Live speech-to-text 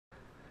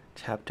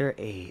Chapter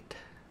 8.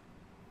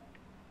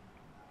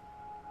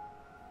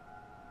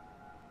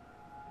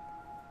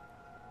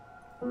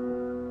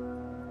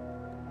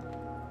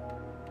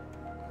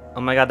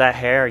 Oh my god, that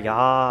hair,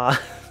 y'all.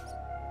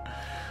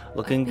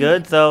 Looking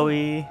good,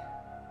 Zoe.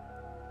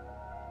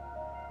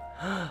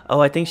 Oh,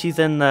 I think she's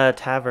in the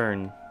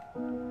tavern.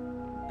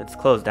 It's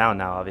closed down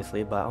now,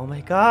 obviously, but oh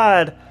my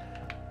god.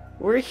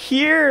 We're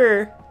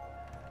here.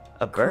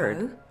 A bird.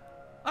 Crow?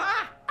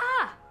 Ah!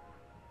 Ah!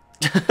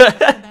 What's the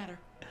matter?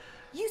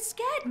 You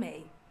scared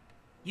me.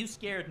 You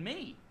scared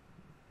me.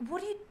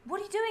 What are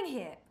you doing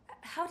here?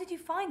 How did you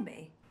find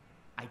me?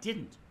 I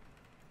didn't.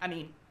 I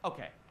mean,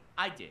 okay,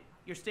 I did.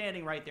 You're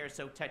standing right there,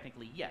 so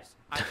technically, yes,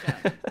 I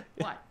found you.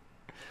 What?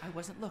 I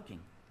wasn't looking.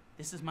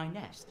 This is my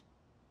nest.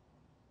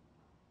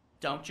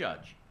 Don't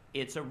judge.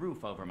 It's a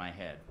roof over my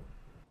head.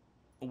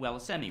 Well, a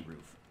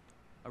semi-roof.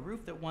 A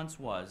roof that once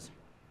was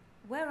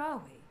Where are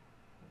we?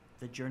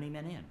 the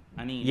Journeyman Inn.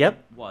 I mean, Yep.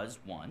 it was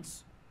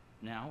once.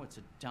 Now it's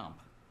a dump.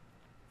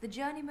 The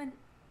journeyman.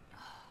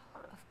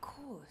 Of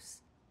course.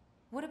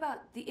 What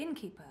about the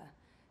innkeeper?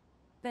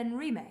 Ben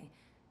Rime.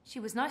 She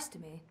was nice to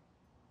me.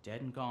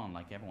 Dead and gone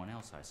like everyone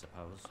else, I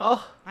suppose.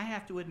 Oh. I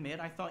have to admit,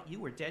 I thought you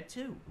were dead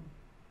too.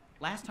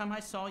 Last time I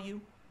saw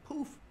you,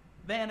 poof,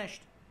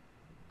 vanished.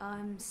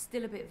 I'm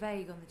still a bit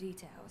vague on the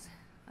details.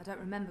 I don't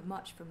remember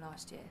much from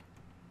last year.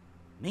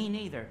 Me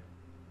neither.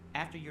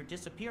 After your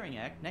disappearing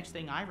act, next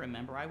thing I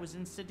remember, I was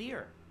in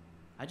Sadir.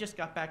 I just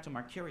got back to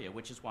Marcuria,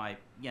 which is why,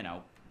 you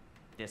know,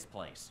 this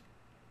place.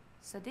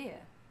 Sadir.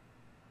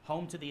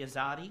 Home to the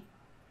Azadi,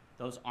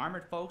 those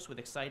armored folks with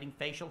exciting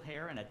facial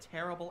hair and a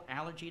terrible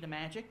allergy to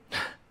magic.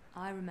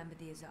 I remember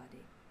the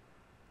Azadi.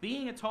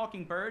 Being a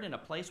talking bird in a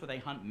place where they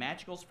hunt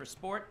magicals for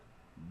sport,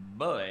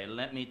 boy,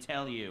 let me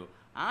tell you,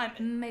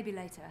 I'm... Maybe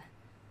later.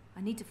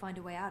 I need to find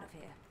a way out of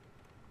here.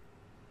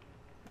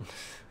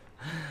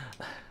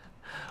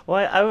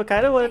 Well, I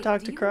kind of want to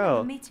talk do to you Crow.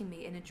 remember meeting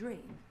me in a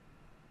dream?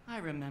 I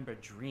remember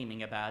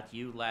dreaming about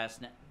you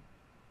last night.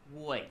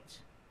 Wait.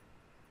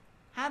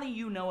 How do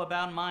you know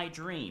about my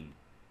dream?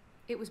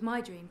 It was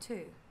my dream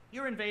too.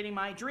 You're invading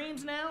my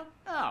dreams now?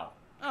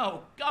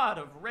 Oh, God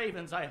of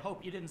ravens, I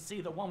hope you didn't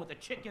see the one with the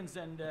chickens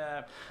and,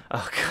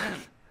 Oh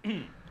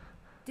god.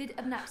 Did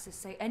Abnaxis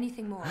say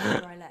anything more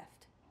after I left?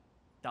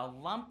 the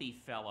lumpy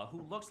fella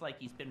who looks like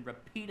he's been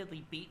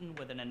repeatedly beaten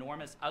with an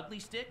enormous ugly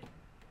stick?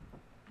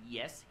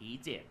 Yes, he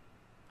did.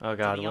 Oh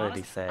god, To be what honest,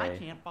 did he say? I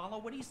can't follow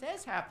what he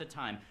says half the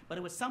time, but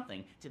it was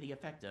something to the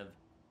effect of,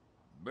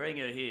 "Bring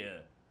her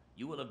here.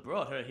 You will have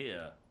brought her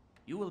here.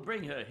 You will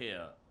bring her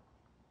here.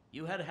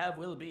 You had have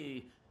will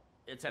be,"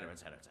 etc.,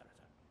 etc., etc.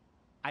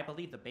 I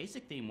believe the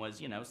basic theme was,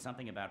 you know,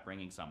 something about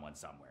bringing someone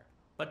somewhere.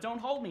 But don't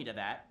hold me to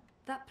that.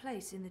 That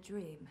place in the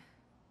dream.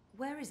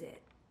 Where is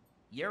it?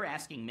 You're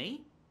asking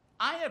me?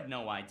 I have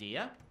no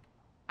idea.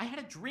 I had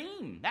a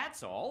dream,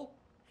 that's all.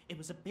 It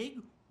was a big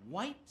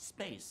white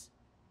space.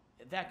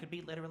 That could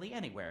be literally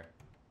anywhere.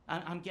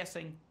 I'm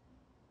guessing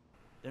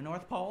the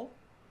North Pole?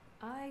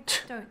 I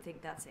don't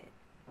think that's it.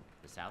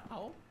 The South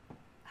Pole?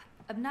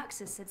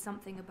 Abnaxis said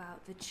something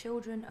about the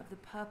children of the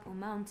Purple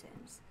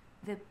Mountains.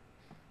 The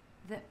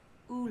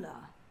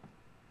Ula.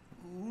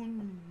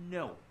 Ooh,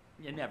 no.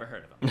 You never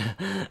heard of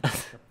them.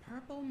 The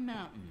Purple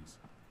Mountains.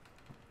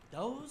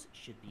 Those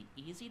should be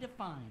easy to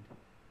find.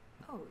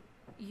 Oh,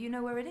 you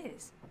know where it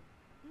is?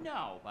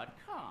 No, but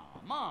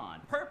come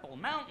on. Purple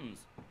Mountains.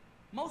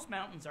 Most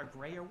mountains are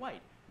gray or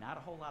white. Not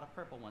a whole lot of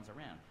purple ones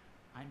around.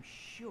 I'm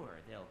sure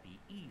they'll be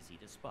easy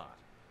to spot.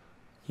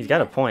 He's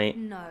got a point.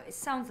 No, it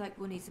sounds like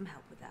we'll need some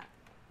help with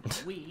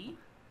that. We?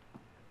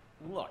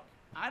 Look,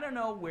 I don't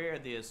know where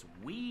this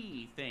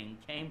we thing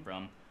came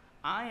from.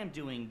 I am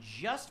doing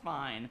just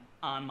fine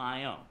on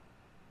my own.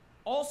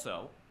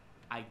 Also,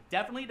 I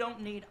definitely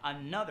don't need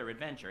another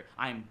adventure.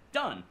 I'm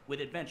done with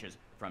adventures.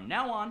 From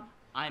now on,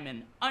 I'm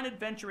an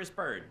unadventurous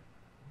bird.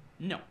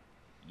 No,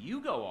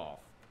 you go off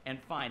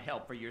and find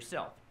help for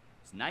yourself.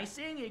 It's nice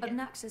seeing you again.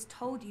 Abnaxis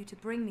told you to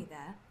bring me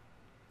there.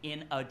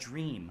 In a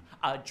dream.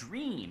 A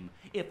dream.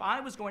 If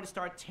I was going to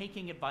start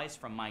taking advice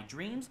from my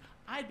dreams,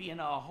 I'd be in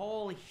a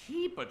whole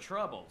heap of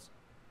troubles.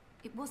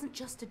 It wasn't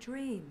just a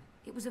dream.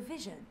 It was a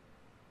vision.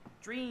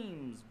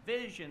 Dreams,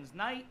 visions,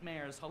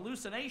 nightmares,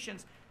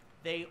 hallucinations,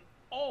 they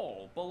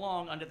all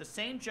belong under the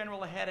same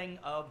general heading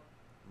of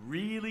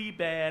really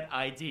bad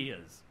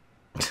ideas.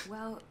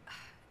 Well,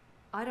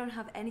 I don't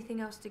have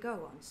anything else to go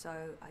on, so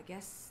I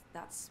guess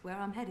that's where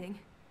I'm heading.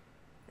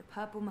 The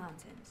Purple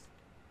Mountains.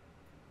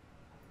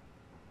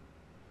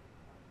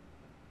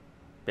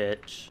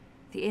 Bitch.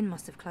 The inn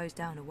must have closed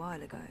down a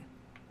while ago.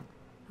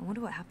 I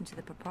wonder what happened to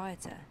the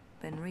proprietor,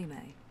 Ben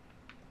Rime.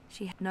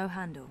 She had no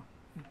handle.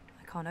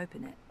 I can't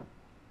open it.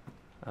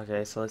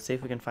 Okay, so let's see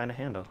if we can find a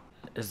handle.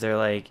 Is there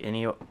like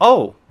any...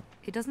 Oh!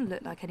 It doesn't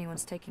look like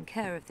anyone's taking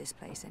care of this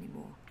place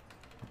anymore.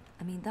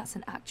 I mean, that's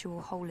an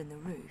actual hole in the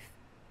roof.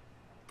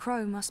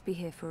 Crow must be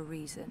here for a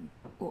reason,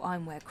 or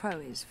I'm where Crow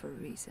is for a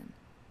reason.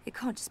 It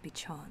can't just be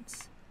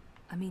chance.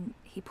 I mean,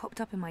 he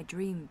popped up in my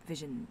dream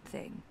vision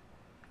thing.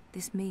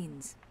 This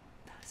means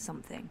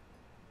something.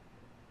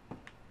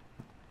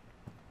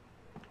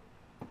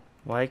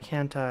 Why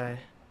can't I?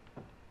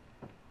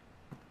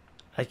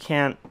 I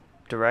can't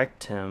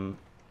direct him.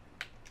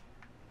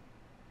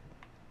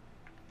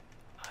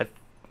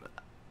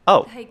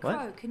 Oh, Hey, what?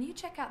 Crow, can you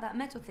check out that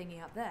metal thingy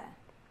up there?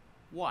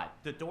 What?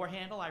 The door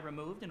handle I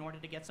removed in order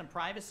to get some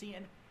privacy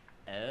and...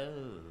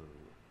 Oh.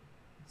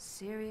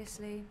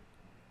 Seriously?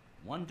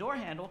 One door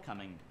handle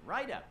coming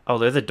right up. Oh,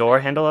 there's a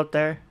door handle up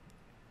there?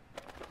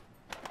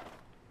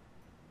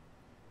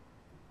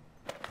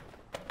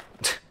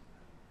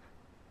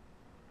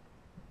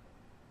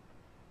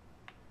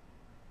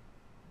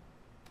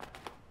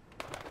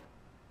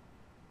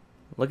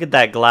 Look at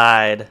that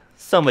glide.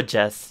 So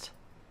majestic.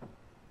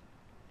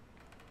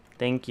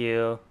 Thank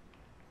you,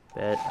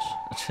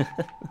 bitch.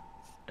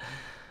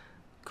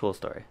 Cool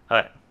story.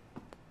 Alright.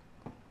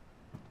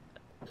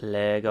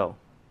 Lego.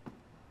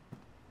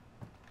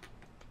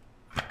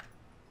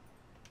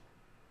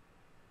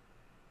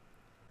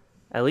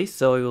 At least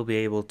Zoe will be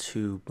able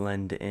to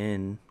blend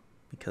in,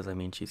 because I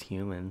mean she's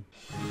human.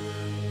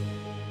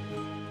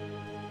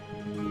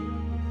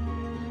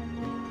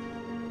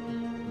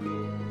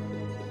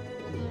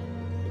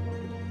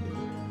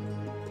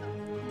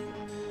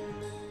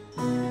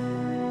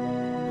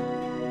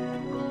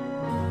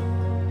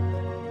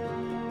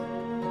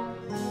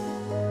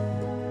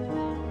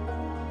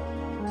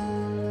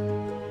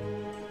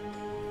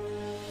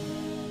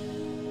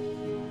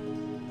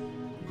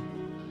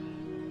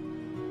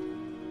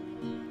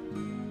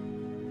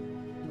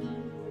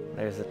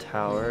 There's a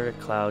tower, a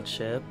cloud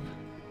ship.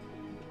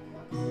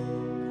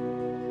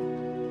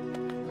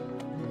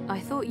 I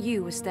thought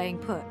you were staying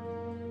put.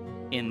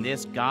 In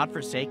this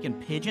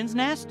godforsaken pigeon's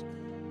nest?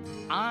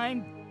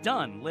 I'm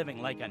done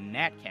living like a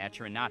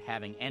gnatcatcher and not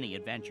having any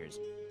adventures.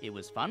 It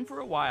was fun for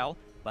a while,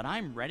 but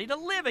I'm ready to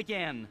live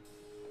again.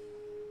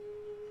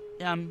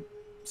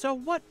 So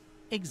what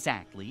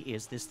exactly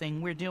is this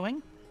thing we're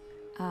doing?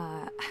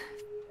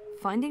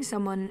 Finding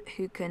someone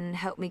who can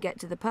help me get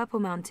to the Purple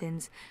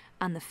Mountains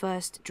and the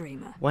first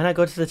dreamer. Why not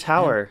go to the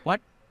tower? What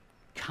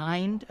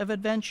kind of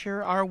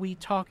adventure are we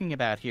talking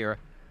about here?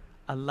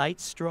 A light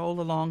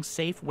stroll along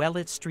safe,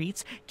 well-lit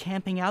streets,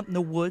 camping out in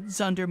the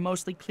woods under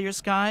mostly clear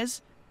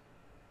skies?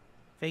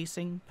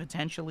 Facing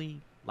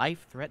potentially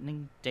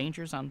life-threatening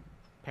dangers on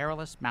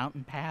perilous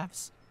mountain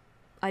paths?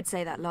 I'd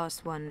say that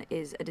last one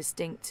is a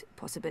distinct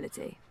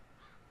possibility.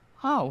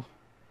 Oh,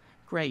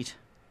 great.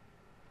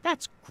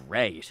 That's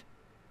great.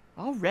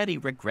 Already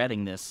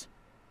regretting this.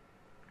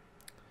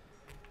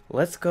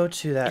 Let's go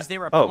to that. Is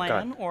there a Oh,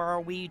 plan, God. or are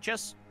we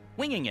just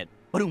winging it?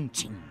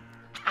 Ba-doom-ching.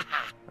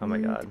 Oh my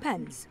God.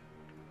 Depends.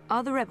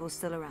 Are the rebels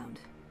still around?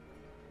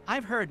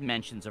 I've heard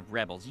mentions of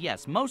rebels,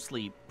 yes,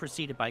 mostly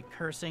preceded by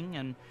cursing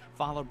and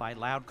followed by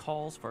loud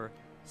calls for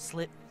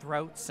slit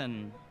throats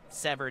and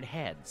severed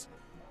heads.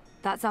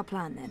 That's our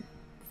plan then.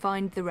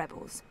 Find the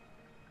rebels.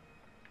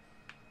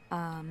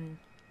 Any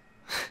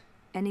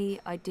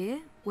idea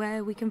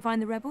where we can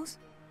find the rebels?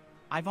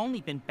 I've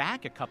only been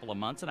back a couple of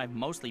months and I've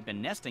mostly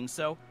been nesting,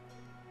 so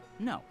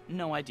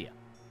no idea.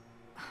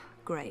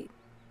 Great.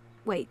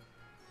 Wait,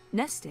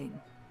 nesting?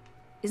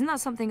 Isn't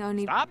that something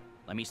only... Stop!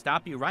 Let me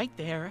stop you right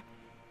there.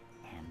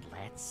 And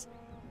let's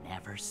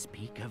never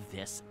speak of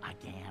this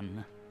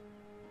again.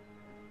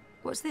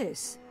 What's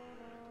this?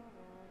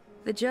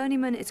 The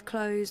Journeyman is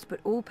closed, but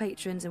all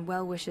patrons and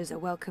well-wishers are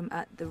welcome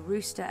at the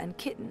Rooster and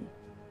Kitten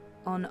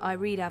on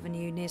Iread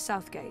Avenue near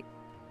Southgate.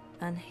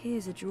 And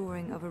here's a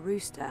drawing of a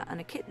rooster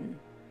and a kitten,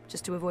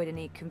 just to avoid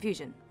any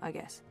confusion, I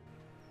guess.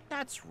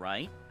 That's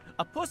right.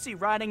 A pussy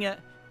riding a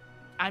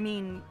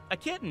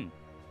kitten.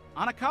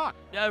 On a cock.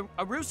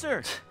 A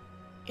rooster.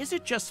 Is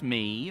it just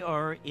me,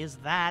 or is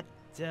that,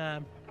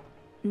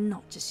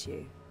 Not just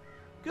you.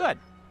 Good.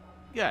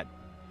 Good.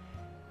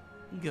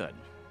 Good.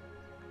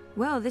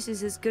 Well, this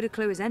is as good a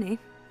clue as any.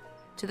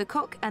 To the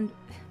cock and...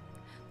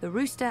 the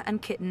rooster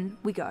and kitten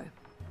we go.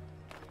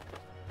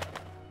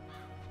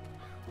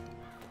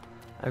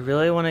 I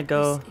really want to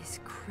go. This is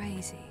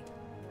crazy.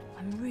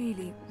 I'm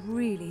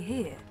really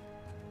here.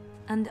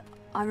 And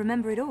I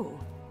remember it all.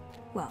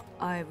 Well,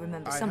 I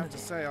remember some of it. I have to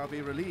say, I'll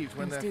be relieved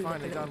when Things they're do look a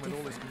finally little done with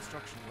all this different.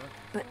 construction work.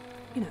 But,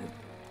 you know,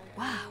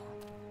 wow.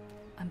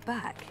 I'm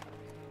back.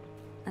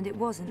 And it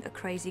wasn't a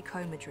crazy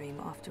coma dream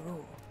after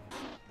all.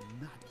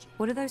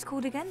 What are those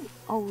called again?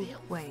 Old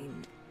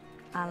Wayne.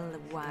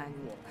 Alwang.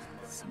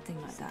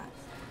 Something like that.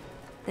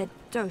 They're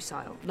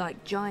docile,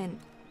 like giant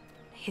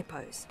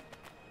hippos.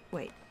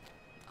 Wait,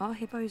 are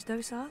hippos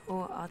docile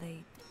or are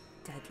they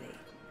deadly?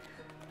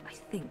 I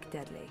think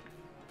deadly.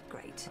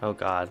 Great. Oh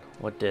God,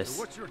 what So this?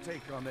 what's your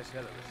take on this,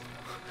 Hillary?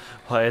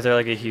 Why is there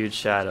like a huge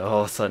shadow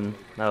all of a sudden?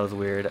 That was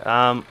weird.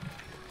 I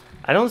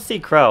don't see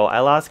Crow. I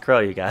lost Crow,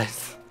 you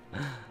guys.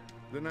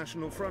 The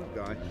National Front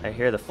guy? I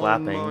hear the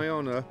flapping. On my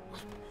honor.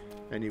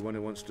 Anyone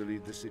who wants to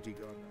lead the city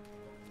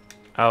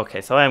guard.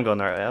 Okay, so I am going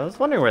the right way. I was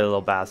wondering where the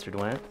little bastard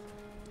went.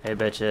 Hey,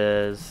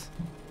 bitches.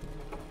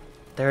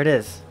 There it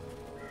is.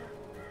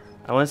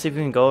 I want to see if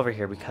we can go over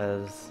here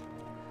because...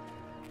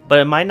 But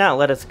it might not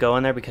let us go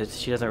in there because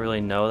she doesn't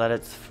really know that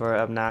it's for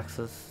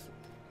Obnaxis.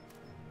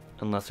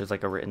 Unless there's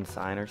like a written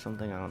sign or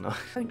something, I don't know. I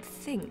don't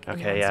think.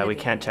 Okay, anyone's yeah, we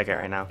living can't here. check it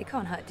right now. It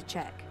can't hurt to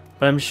check.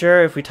 But I'm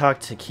sure if we talk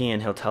to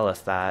Kian, he'll tell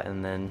us that,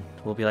 and then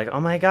we'll be like, oh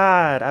my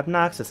god,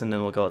 obnoxious, and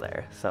then we'll go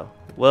there. So,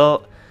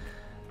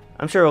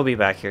 I'm sure we'll be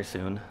back here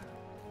soon.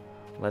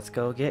 Let's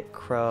go get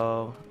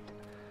Crow.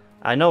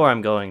 I know where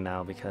I'm going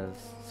now,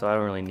 so I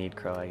don't really need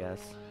Crow, I guess.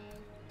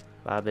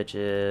 Bye,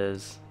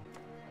 bitches.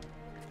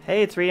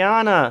 Hey, it's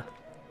Rihanna!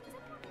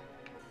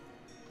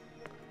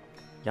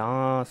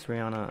 Yas,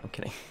 Rihanna. I'm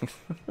kidding.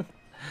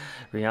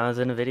 Rihanna's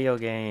in a video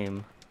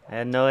game. I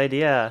had no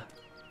idea.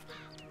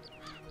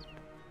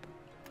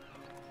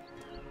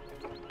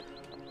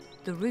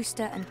 The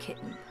Rooster and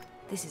Kitten.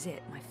 This is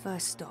it, my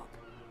first stop.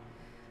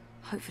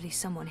 Hopefully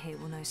someone here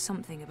will know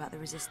something about the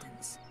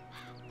Resistance.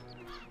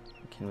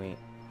 Can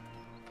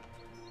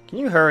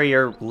you hurry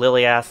your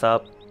lily ass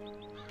up?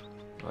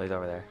 Oh, he's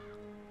over there.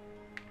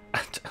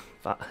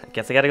 I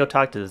guess I gotta go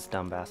talk to this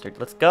dumb bastard.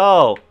 Let's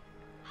go!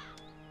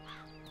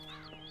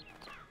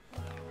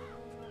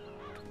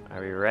 Are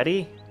we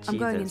ready? I'm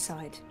going Jesus.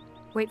 inside.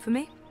 Wait for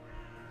me?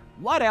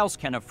 What else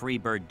can a free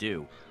bird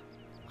do?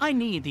 I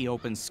need the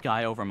open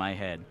sky over my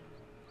head.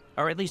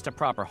 Or at least a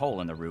proper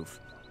hole in the roof.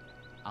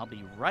 I'll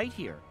be right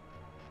here.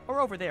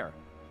 Or over there.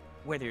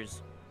 Where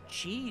there's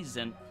cheese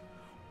and...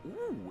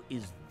 Ooh,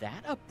 is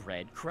that a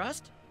bread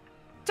crust?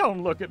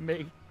 Don't look at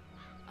me.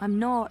 I'm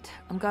not.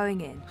 I'm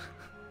going in.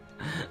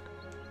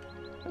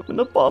 I'm an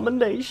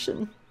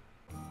abomination.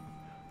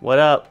 What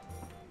up?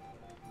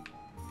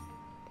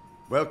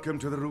 Welcome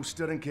to the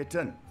Rooster and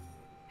Kitten.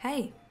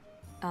 Hey.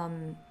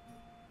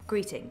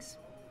 Greetings.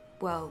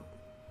 Well,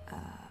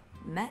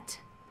 met?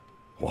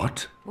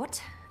 What?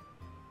 What?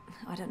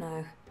 I don't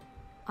know.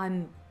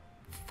 I'm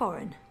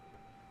foreign.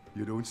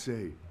 You don't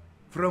say.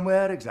 From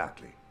where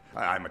exactly?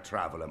 I'm a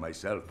traveller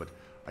myself, but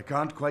I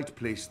can't quite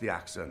place the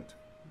accent.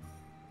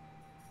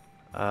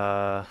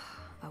 I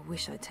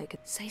wish I'd take it.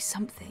 Say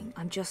something.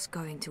 I'm just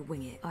going to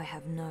wing it. I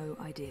have no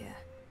idea.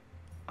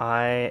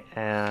 I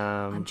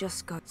am... I'm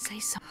just going... Say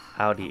something.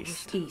 out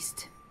east.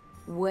 East.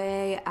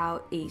 Way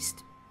out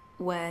east.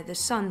 Where the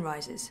sun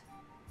rises.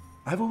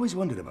 I've always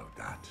wondered about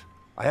that.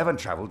 I haven't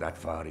travelled that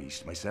far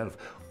east myself.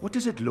 What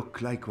does it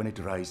look like when it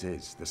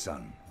rises, the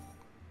sun?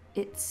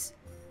 It's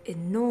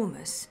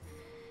enormous.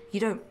 You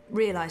don't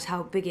realise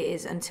how big it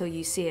is until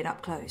you see it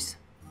up close.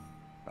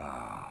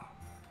 Ah,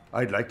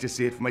 I'd like to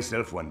see it for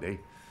myself one day.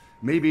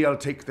 Maybe I'll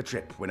take the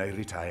trip when I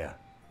retire.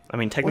 I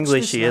mean,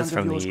 technically this she is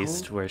land of from the yours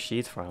east, called? where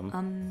she's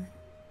from.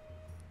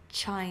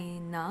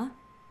 China?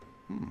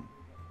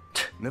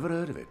 Never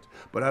heard of it,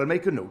 but I'll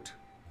make a note.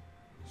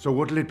 So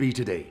what'll it be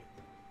today?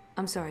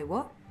 I'm sorry,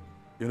 what?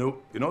 You know,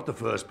 you're not the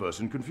first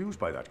person confused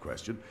by that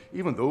question,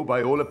 even though,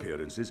 by all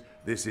appearances,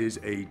 this is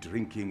a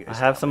drinking I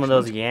have some of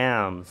those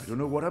establishment. yams. I don't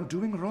know what I'm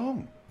doing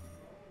wrong.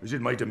 Is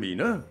it my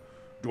demeanour?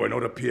 Do I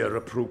not appear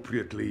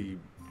appropriately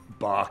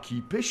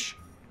barkeepish?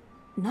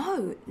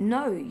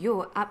 No,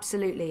 you're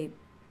absolutely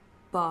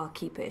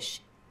barkeepish.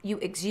 You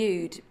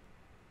exude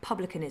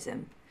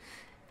publicanism.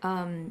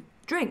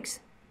 Drinks.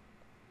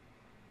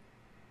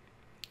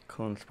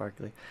 Cool and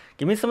sparkly.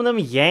 Give me some of them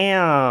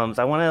yams.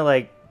 I want to,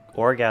 like,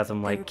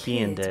 orgasm like There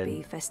Kian appear to did.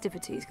 be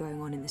festivities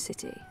going on in the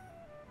city.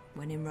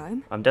 When in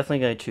Rome? I'm definitely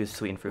going to choose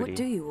sweet and fruity. What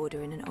do you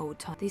order in an old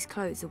time? These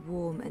clothes are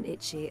warm and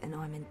itchy, and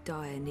I'm in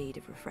dire need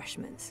of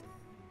refreshments.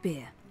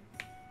 Beer.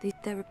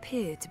 There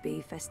appear to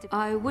be festive...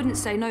 I wouldn't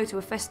say no to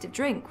a festive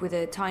drink with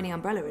a tiny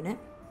umbrella in it.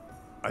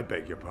 I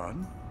beg your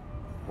pardon?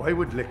 Why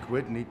would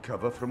liquid need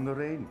cover from the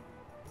rain?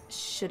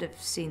 Should have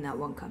seen that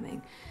one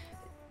coming.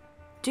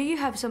 Do you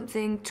have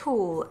something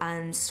tall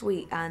and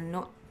sweet and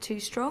not too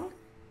strong?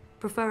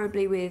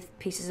 Preferably with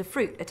pieces of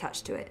fruit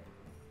attached to it.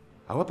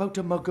 How about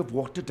a mug of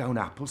watered-down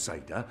apple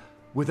cider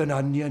with an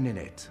onion in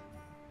it?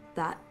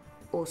 That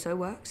also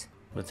works.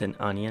 With an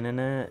onion in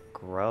it?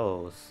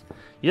 Gross.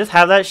 You just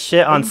have that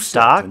shit on I'm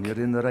stock? certain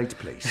you're in the right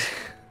place.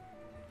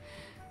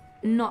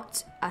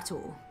 Not at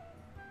all.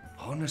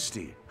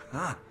 Honesty.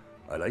 Ha!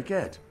 I like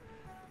it.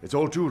 It's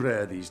all too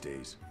rare these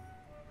days.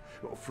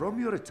 From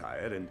your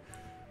attire and,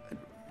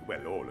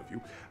 well, all of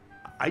you,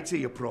 I'd say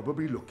you're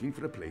probably looking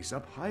for a place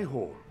up High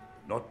Hall,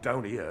 not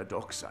down here,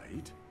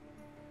 dockside.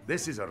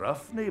 This is a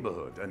rough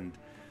neighbourhood and,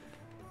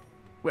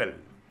 well,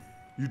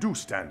 you do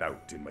stand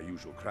out in my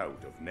usual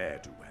crowd of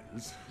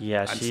ne'er-do-wells.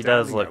 Yeah, And she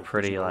does standing look out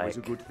pretty, isn't always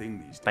like, a good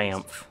thing these days.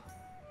 Bamf.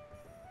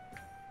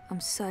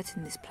 I'm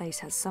certain this place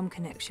has some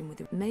connection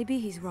with it. Maybe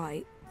he's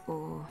right,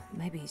 or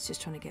maybe he's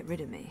just trying to get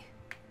rid of me.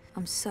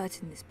 I'm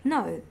certain this...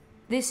 No,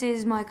 this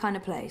is my kind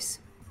of place.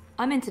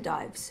 I'm into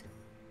dives.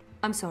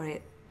 I'm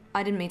sorry,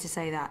 I didn't mean to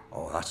say that.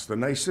 Oh, that's the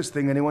nicest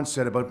thing anyone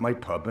said about my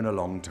pub in a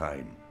long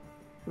time.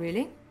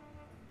 Really?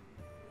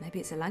 Maybe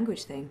it's a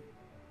language thing.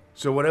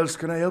 So what else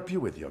can I help you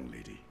with, young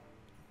lady?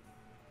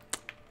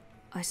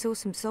 I saw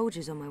some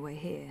soldiers on my way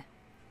here.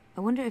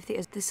 I wonder if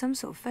there's some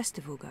sort of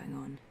festival going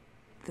on.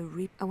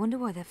 I wonder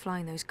why they're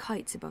flying those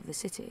kites above the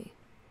city.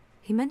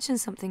 He mentioned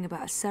something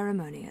about a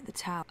ceremony at the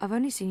tower. I've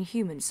only seen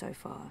humans so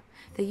far.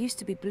 There used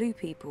to be blue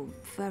people,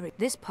 furry.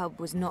 This pub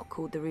was not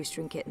called the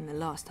Rooster and Kitten the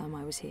last time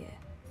I was here.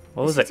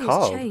 What was the it city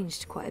called? has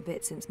changed quite a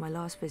bit since my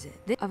last visit.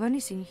 I've only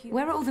seen humans.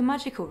 Where are all the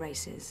magical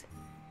races?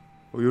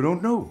 Oh, you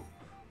don't know?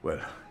 Well,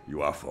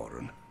 you are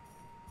foreign.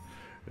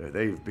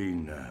 They've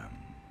been,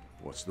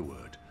 what's the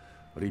word?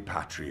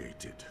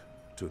 Repatriated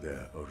to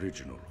their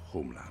original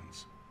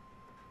homelands.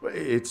 Well,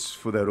 it's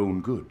for their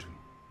own good.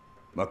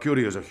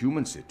 Mercuria is a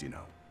human city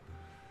now.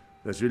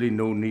 There's really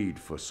no need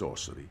for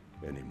sorcery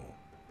anymore.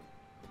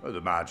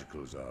 The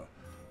magicals are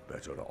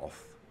better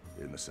off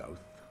in the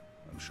south,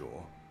 I'm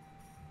sure.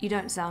 You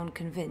don't sound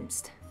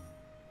convinced.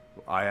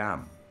 I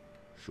am,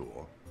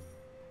 sure.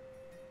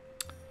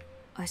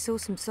 I saw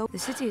some The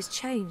city has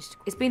changed.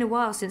 It's been a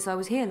while since I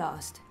was here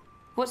last.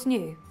 What's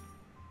new?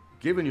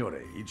 Given your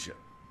age,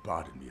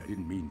 pardon me, I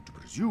didn't mean to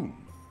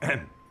presume.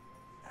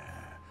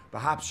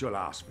 Perhaps your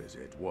last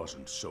visit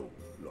wasn't so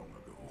long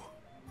ago.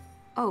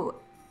 Oh,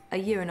 a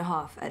year and a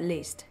half, at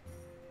least.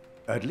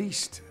 At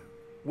least?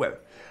 Well,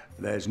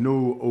 there's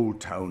no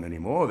old town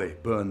anymore. They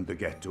burned the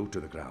ghetto to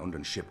the ground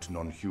and shipped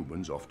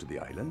non-humans off to the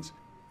islands.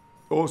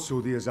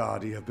 Also, the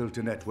Azadi have built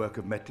a network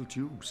of metal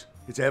tubes.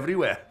 It's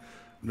everywhere.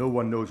 No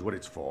one knows what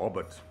it's for,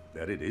 but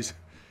there it is.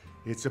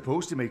 It's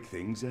supposed to make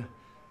things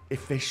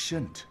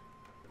efficient.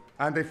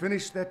 And they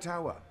finished their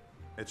tower.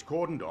 It's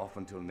cordoned off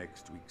until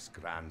next week's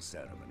grand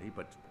ceremony,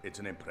 but it's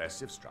an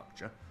impressive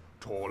structure.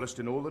 Tallest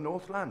in all the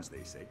Northlands,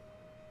 they say.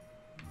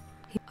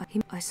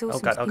 I saw Oh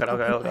some god, oh god, oh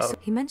god, oh god.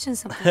 He mentioned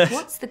something.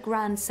 What's the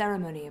grand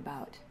ceremony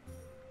about?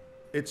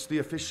 It's the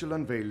official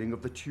unveiling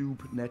of the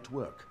Tube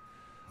Network.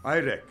 I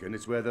reckon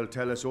it's where they'll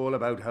tell us all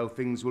about how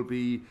things will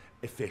be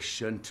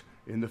efficient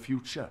in the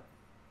future.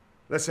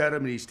 The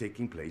ceremony's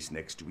taking place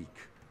next week,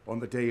 on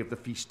the day of the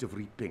Feast of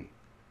Reaping.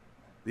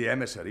 The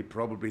emissary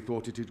probably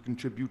thought it'd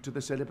contribute to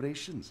the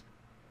celebrations.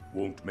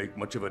 Won't make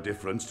much of a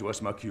difference to us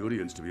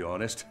Mercurians, to be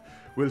honest.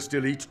 We'll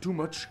still eat too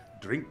much,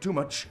 drink too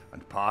much,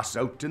 and pass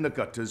out in the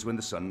gutters when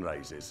the sun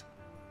rises.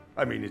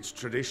 I mean, it's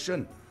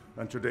tradition,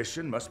 and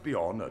tradition must be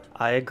honored.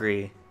 I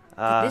agree.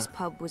 But this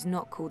pub was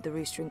not called the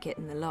Rooster and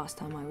Kitten the last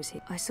time I was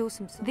here. I saw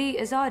some... The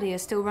Azadi are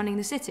still running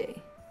the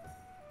city?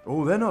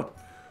 Oh, they're not.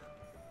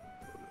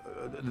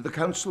 The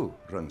council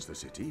runs the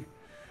city.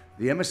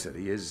 The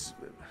emissary is...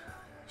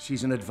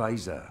 she's an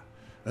advisor.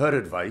 Her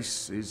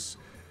advice is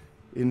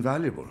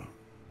invaluable.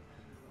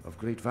 Of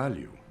great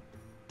value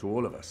to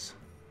all of us.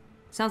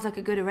 Sounds like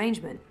a good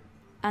arrangement.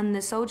 And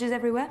the soldiers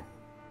everywhere?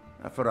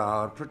 For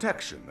our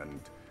protection and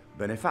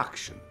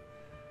benefaction.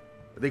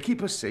 They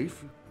keep us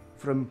safe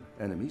from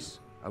enemies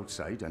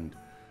outside and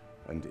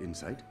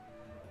inside.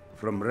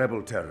 From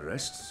rebel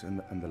terrorists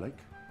and the like.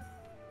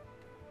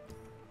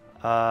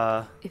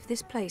 If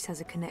this place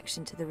has a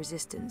connection to the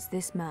Resistance,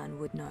 this man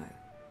would know.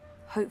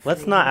 Hopefully.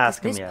 Let's not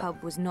ask him this yet.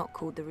 pub was not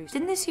called the Rooster.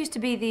 Didn't this used to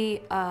be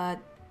the...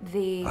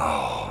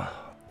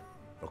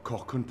 A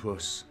cock and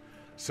puss.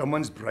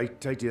 Someone's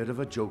bright idea of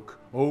a joke.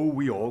 Oh,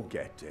 we all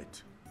get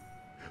it.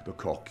 The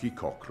cocky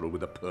cockerel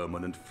with a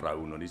permanent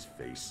frown on his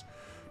face.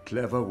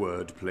 Clever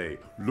wordplay.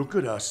 Look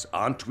at us,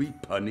 aren't we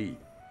punny?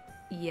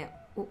 Yeah.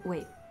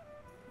 Wait.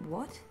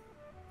 What?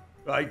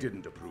 I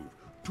didn't approve.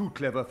 Too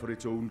clever for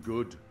its own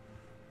good.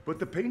 But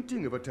the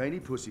painting of a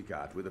tiny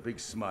pussycat with a big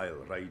smile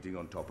riding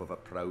on top of a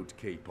proud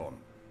capon.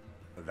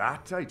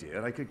 That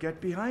idea I could get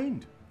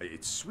behind.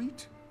 It's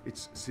sweet.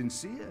 It's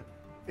sincere.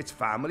 It's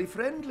family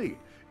friendly.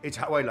 It's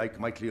how I like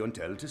my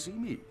clientele to see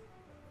me.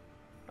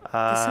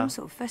 There's some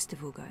sort of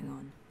festival going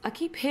on. I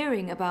keep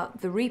hearing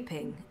about the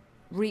reaping.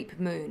 Reap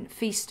Moon.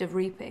 Feast of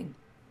Reaping.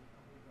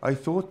 I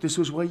thought this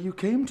was why you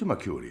came to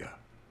Mercuria.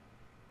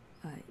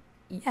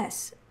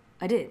 Yes,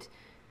 I did.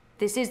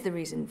 This is the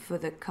reason for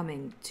the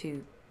coming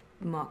to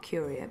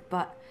Mercuria,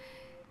 but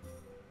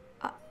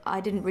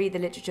I didn't read the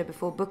literature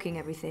before booking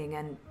everything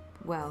and,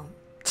 well...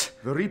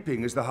 The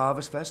reaping is the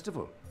harvest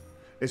festival.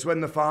 It's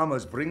when the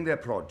farmers bring their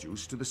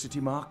produce to the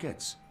city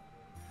markets.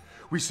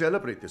 We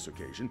celebrate this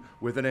occasion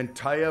with an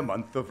entire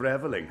month of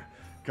reveling,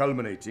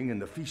 culminating in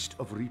the Feast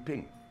of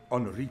Reaping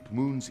on Reap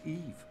Moon's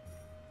Eve.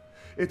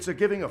 It's a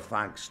giving of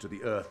thanks to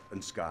the earth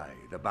and sky,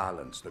 the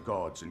balance, the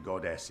gods and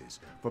goddesses,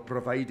 for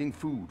providing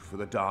food for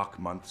the dark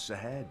months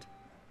ahead.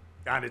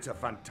 And it's a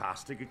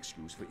fantastic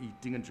excuse for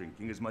eating and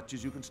drinking as much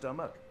as you can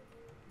stomach.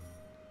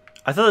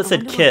 I thought it said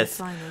wonder why kiss.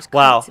 they're flying those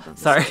Wow, kites above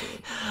the sorry.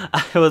 city.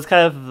 I was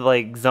kind of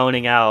like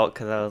zoning out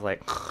because I was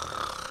like,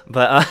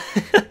 but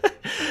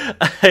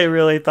I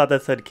really thought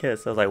that said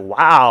kiss. I was like,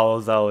 wow,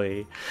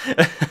 Zoe.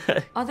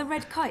 Are the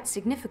red kites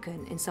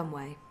significant in some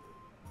way?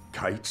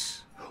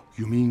 Kites?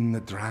 You mean the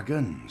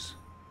dragons?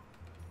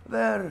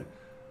 They're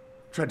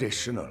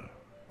traditional,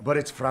 but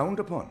it's frowned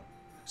upon.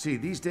 See,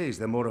 these days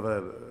they're more of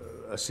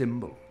a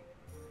symbol.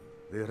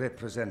 They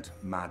represent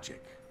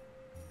magic.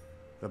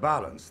 The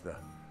balance, the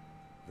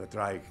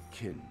drag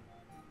kin.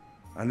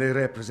 And they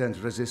represent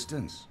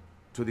resistance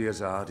to the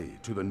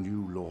Azadi, to the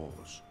new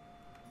laws,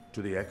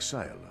 to the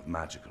exile of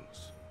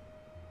magicals.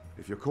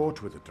 If you're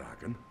caught with a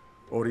dragon,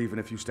 or even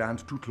if you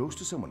stand too close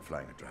to someone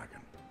flying a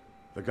dragon,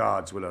 the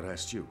guards will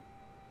arrest you.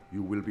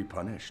 You will be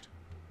punished.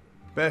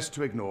 Best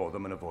to ignore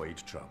them and avoid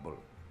trouble,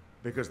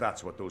 because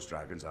that's what those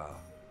dragons are.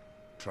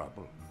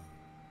 Trouble.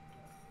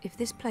 If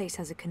this place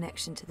has a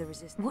connection to the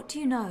Resistance, what do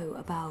you know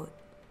about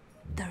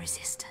the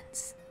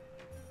Resistance?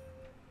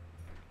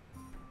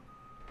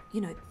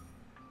 You know,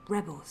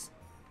 rebels.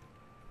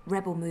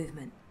 Rebel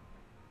movement.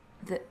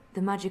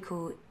 The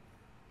magical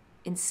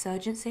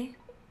insurgency?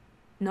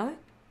 No?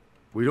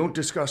 We don't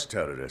discuss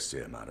terrorists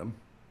here, madam.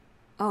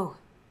 Oh.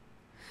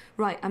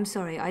 Right, I'm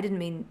sorry. I didn't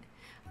mean...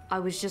 I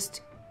was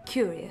just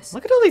curious.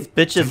 Look at all these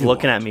bitches Tell you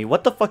looking what. at me.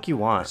 What the fuck you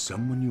want? There's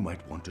someone you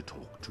might want to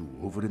talk to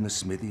over in the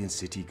smithy in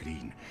City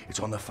Green. It's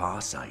on the far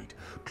side,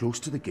 close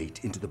to the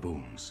gate into the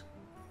booms.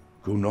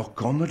 Go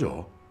knock on the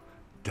door.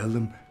 Tell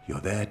them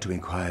you're there to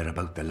inquire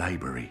about the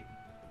library.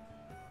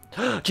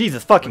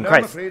 Jesus fucking Well, I'm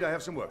Christ. afraid I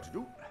have some work to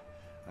do.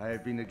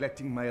 I've been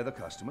neglecting my other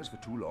customers for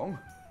too long.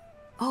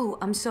 Oh,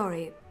 I'm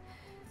sorry.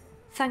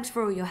 Thanks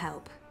for all your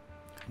help.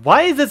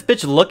 Why is this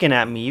bitch looking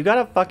at me? You got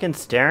a fucking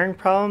staring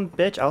problem,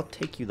 bitch? I'll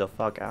take you the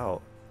fuck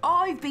out.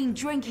 I've been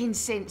drinking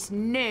since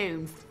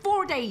noon,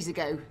 4 days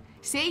ago.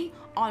 See?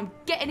 I'm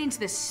getting into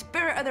the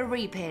spirit of the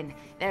reaping.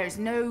 There's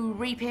no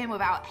reaping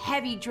without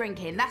heavy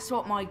drinking. That's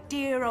what my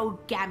dear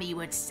old Gammy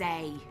would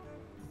say.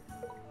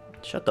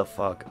 Shut the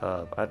fuck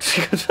up.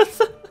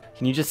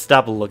 Can you just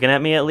stop looking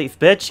at me at least?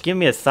 Bitch, give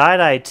me a side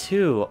eye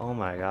too. Oh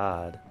my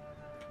god.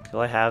 Do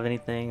I have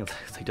anything?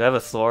 It's like, do I have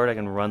a sword I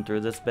can run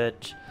through this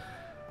bitch?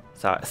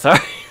 Sorry. Sorry.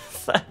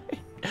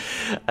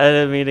 I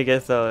didn't mean to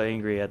get so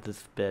angry at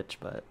this bitch,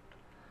 but...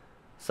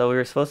 So we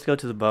were supposed to go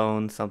to the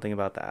bones, something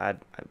about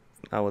that.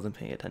 I wasn't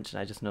paying attention.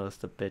 I just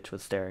noticed the bitch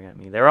was staring at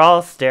me. They were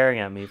all staring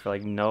at me for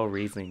like no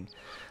reason,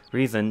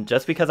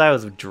 just because I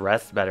was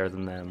dressed better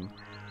than them.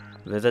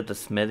 Visit the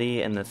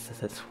smithy and this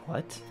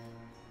what?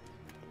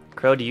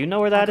 Crow, do you know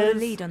where that I've got is?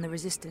 a lead on the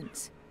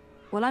Resistance.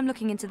 While I'm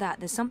looking into that,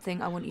 there's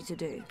something I want you to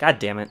do. God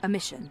damn it. A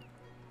mission.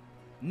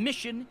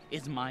 Mission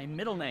is my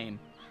middle name.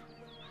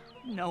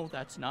 No,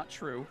 that's not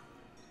true.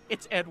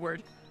 It's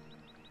Edward.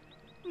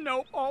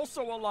 No,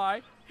 also a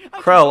lie.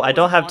 Crow, I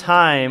don't have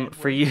time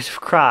for you to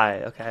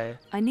cry, okay?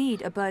 I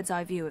need a bird's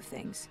eye view of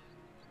things.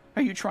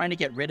 Are you trying to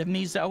get rid of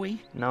me,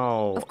 Zoe?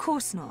 No. Of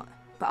course not.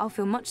 But I'll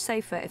feel much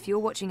safer if you're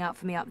watching out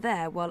for me up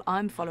there while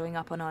I'm following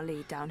up on our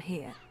lead down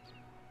here.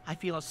 I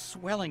feel a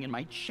swelling in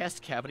my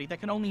chest cavity that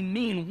can only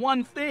mean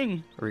one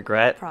thing.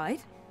 Regret?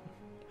 Pride?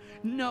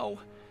 No,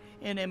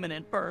 an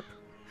imminent burp.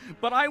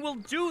 But I will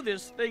do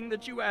this thing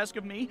that you ask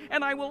of me,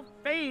 and I will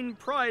feign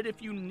pride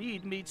if you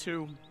need me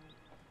to.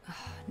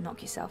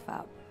 Knock yourself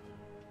out.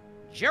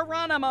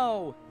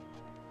 Geronimo!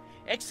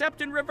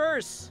 Except in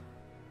reverse.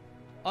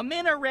 A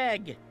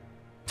minireg.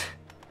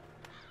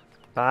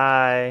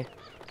 Bye.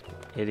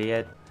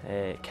 Idiot.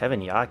 Hey,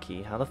 Kevin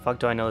Yaki. How the fuck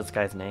do I know this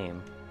guy's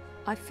name?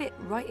 I fit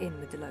right in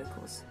with the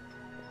locals.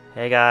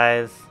 Hey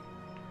guys.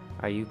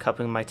 Are you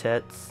cupping my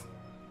tits?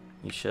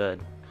 You should.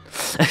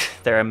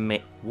 They're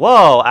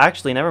Whoa!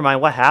 Actually, never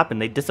mind. What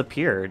happened? They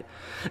disappeared.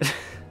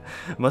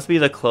 Must be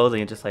the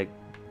clothing. It just like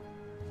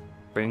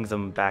brings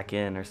them back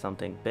in or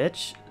something.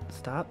 Bitch,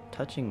 stop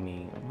touching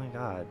me. Oh my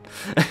god.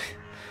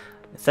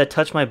 It said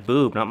touch my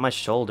boob, not my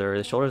shoulder.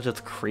 The shoulder's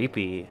just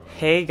creepy.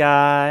 Hey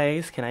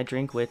guys, can I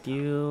drink with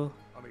you?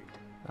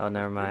 Oh,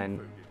 never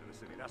mind.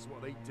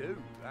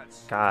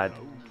 God.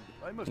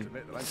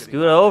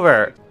 Scoot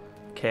over.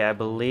 Okay, I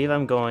believe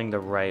I'm going the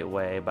right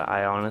way, but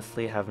I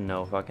honestly have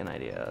no fucking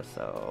idea,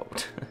 so...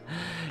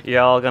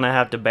 Y'all gonna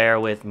have to bear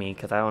with me,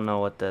 because I don't know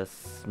what this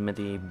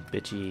smithy,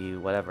 bitchy,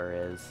 whatever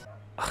is.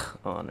 Ugh,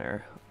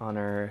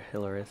 honor,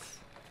 hilarious.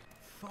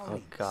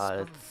 Oh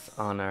god, it's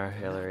honor,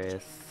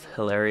 hilarious.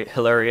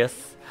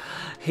 Hilarious.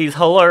 He's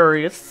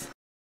hilarious.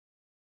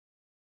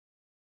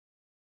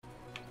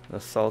 The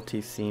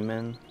salty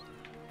seaman.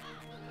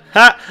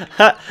 Ha!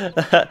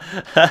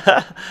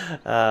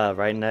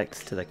 Right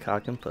next to the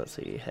cock and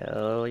pussy.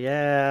 Hell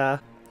yeah.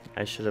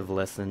 I should have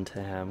listened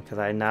to him, because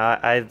I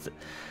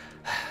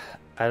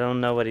don't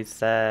know what he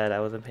said. I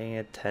wasn't paying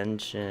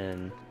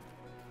attention.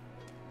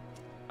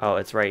 Oh,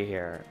 it's right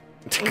here.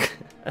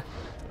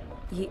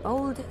 Ye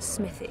old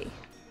smithy.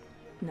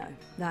 No,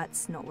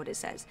 that's not what it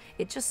says.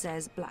 It just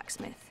says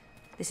blacksmith.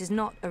 This is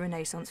not a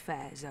Renaissance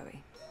fair,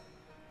 Zoe.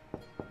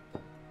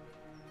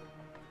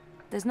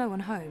 There's no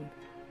one home.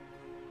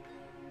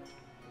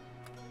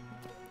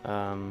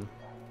 You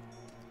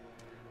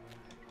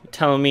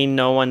telling me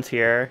no one's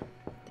here?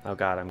 Oh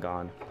god, I'm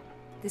gone.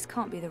 This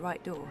can't be the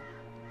right door.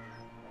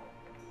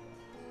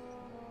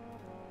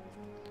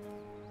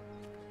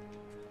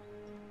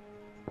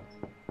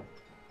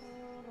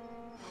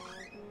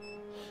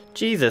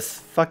 Jesus,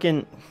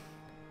 fucking...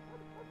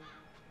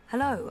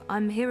 Hello,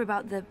 I'm here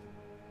about the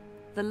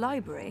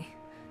library.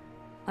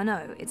 I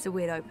know, it's a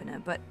weird opener,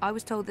 but I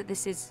was told that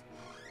this is...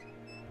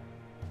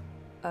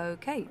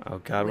 Okay. Oh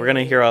god, we're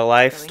gonna hear a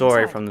life going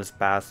story inside. from this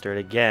bastard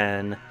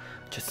again.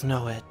 Just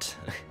know it.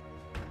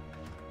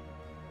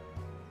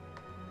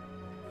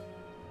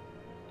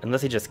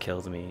 Unless he just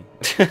kills me.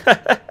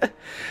 I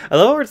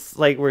love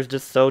how we're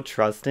just so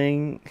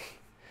trusting.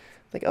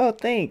 Like, oh,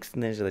 thanks.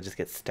 And then they just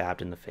get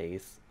stabbed in the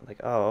face.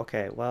 Like, oh,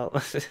 okay,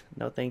 well,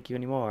 no thank you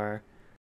anymore.